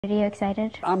Are you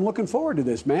excited? I'm looking forward to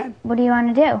this, man. What do you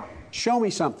want to do? Show me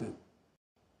something.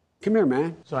 Come here,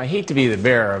 man. So I hate to be the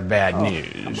bearer of bad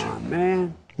news. Come on,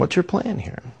 man. What's your plan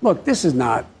here? Look, this is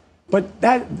not, but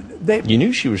You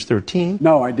knew she was 13?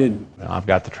 No, I didn't. Well, I've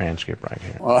got the transcript right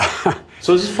here.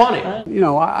 So this is funny. You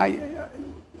know,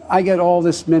 I get all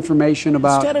this information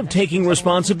about... Instead of taking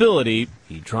responsibility,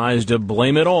 he tries to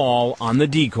blame it all on the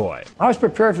decoy. I was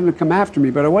prepared for them to come after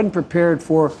me, but I wasn't prepared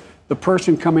for the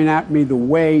person coming at me the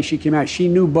way she came out. She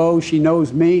knew Bo, she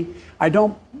knows me.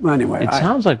 Anyway. It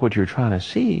sounds like what you're trying to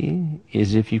see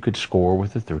is if you could score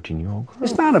with a 13-year-old girl.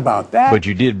 It's not about that. But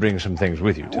you did bring some things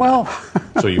with you tonight. Well...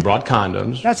 So you brought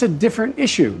condoms. That's a different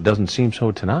issue. Doesn't seem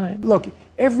so tonight. Look,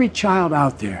 every child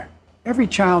out there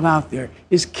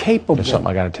is capable. There's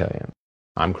something I got to tell you.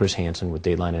 I'm Chris Hansen with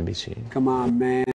Dateline NBC. Come on, man.